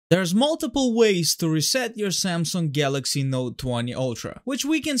There's multiple ways to reset your Samsung Galaxy Note 20 Ultra, which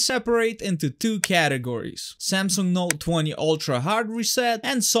we can separate into two categories: Samsung Note 20 Ultra hard reset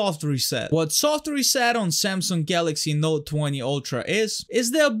and soft reset. What soft reset on Samsung Galaxy Note 20 Ultra is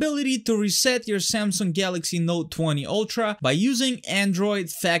the ability to reset your Samsung Galaxy Note 20 Ultra by using Android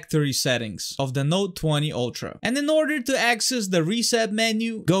factory settings of the Note 20 Ultra. And in order to access the reset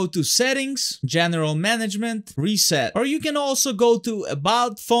menu, go to Settings, General Management, Reset, or you can also go to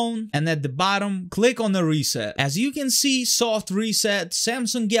About Phone and at the bottom click on the reset. As you can see, soft reset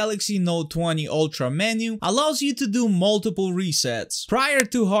Samsung Galaxy Note 20 Ultra menu allows you to do multiple resets prior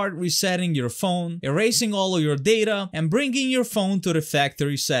to hard resetting your phone, erasing all of your data, and bringing your phone to the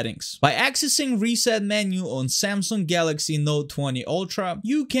factory settings. By accessing reset menu on Samsung Galaxy Note 20 Ultra,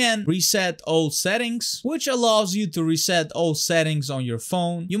 you can reset all settings, which allows you to reset all settings on your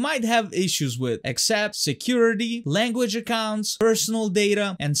phone you might have issues with, except security, language accounts, personal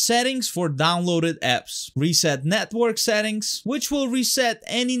data, and settings for downloaded apps. Reset network settings, which will reset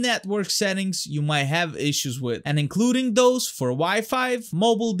any network settings you might have issues with, and including those for Wi-Fi,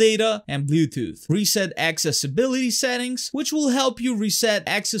 mobile data, and Bluetooth. Reset accessibility settings, which will help you reset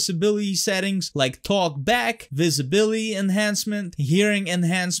accessibility settings like talk back, visibility enhancement, hearing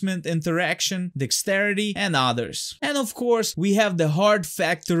enhancement, interaction, dexterity, and others. And of course, we have the hard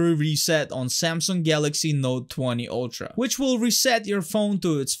factory reset on Samsung Galaxy Note 20 Ultra, which will reset your phone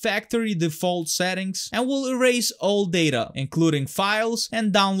to its factory default settings and will erase all data, including files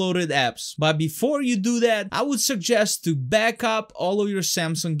and downloaded apps. But before you do that, I would suggest to back up all of your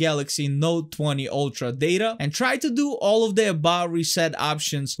Samsung Galaxy Note 20 Ultra data and try to do all of the above reset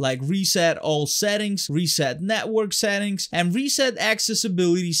options like reset all settings, reset network settings, and reset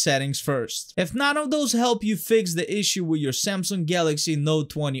accessibility settings first. If none of those help you fix the issue with your Samsung Galaxy Note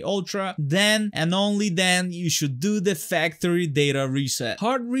 20 Ultra, then and only then you should do the factory data reset.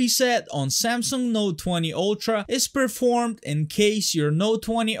 Hard reset on Samsung Note 20 Ultra is performed in case your Note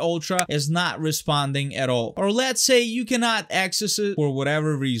 20 Ultra is not responding at all, or let's say you cannot access it for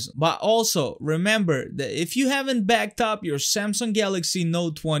whatever reason. But also remember that if you haven't backed up your Samsung Galaxy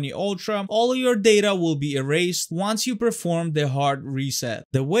Note 20 Ultra, all of your data will be erased once you perform the hard reset.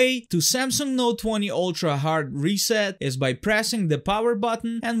 The way to Samsung Note 20 Ultra hard reset is by pressing the power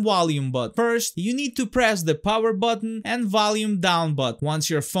button and volume button. First, you need to press the power button and volume down button. Once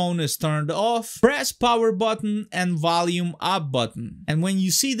your phone is turned off, press power button and volume up button. And when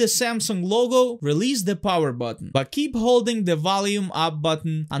you see the Samsung logo, release the power button. But keep holding the volume up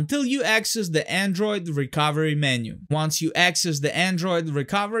button until you access the Android recovery menu. Once you access the Android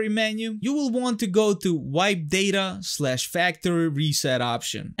recovery menu, you will want to go to Wipe Data/Factory Reset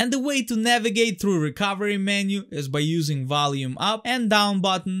option. And the way to navigate through recovery menu is by using volume up and down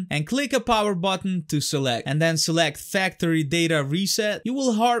button and click a power button to select. And then select Factory Data Reset. You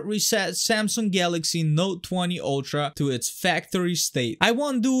will hard reset Samsung Galaxy Note 20 Ultra to its factory state. I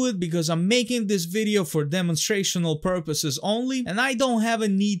won't do it because I'm making this video for demonstrational purposes only, and I don't have a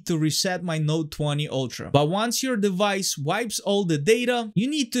need to reset my Note 20 Ultra. But once your device wipes all the data, you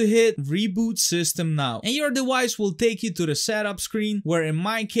need to hit Reboot System Now, and your device will take you to the setup screen, where in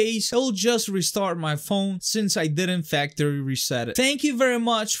my case, it'll just restart my phone since I didn't factory reset it. Thank you very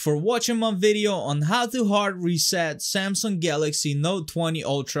much for watching my video on how to hard reset Samsung Galaxy Note 20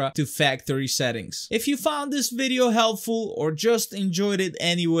 Ultra to factory settings. If you found this video helpful or just enjoyed it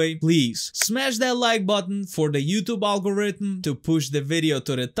anyway, please smash that like button for the YouTube algorithm to push the video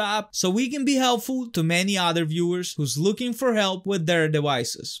to the top so we can be helpful to many other viewers who's looking for help with their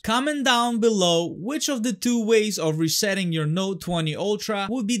devices. Comment down below which of the two ways of resetting your Note 20 Ultra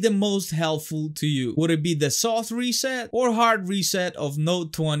would be the most helpful to you. Would it be the soft reset or hard reset of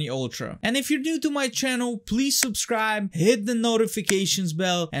Note 20 Ultra? And if you're new to my channel, please subscribe, hit the notifications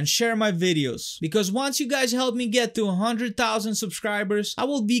bell, and share my videos, because once you guys help me get to 100,000 subscribers, I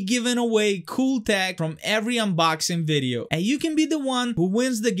will be giving away cool tech from every unboxing video, and you can be the one who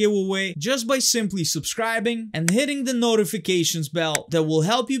wins the giveaway just by simply subscribing and hitting the notifications bell that will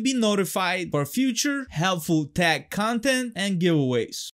help you be notified for future helpful tech content and giveaways.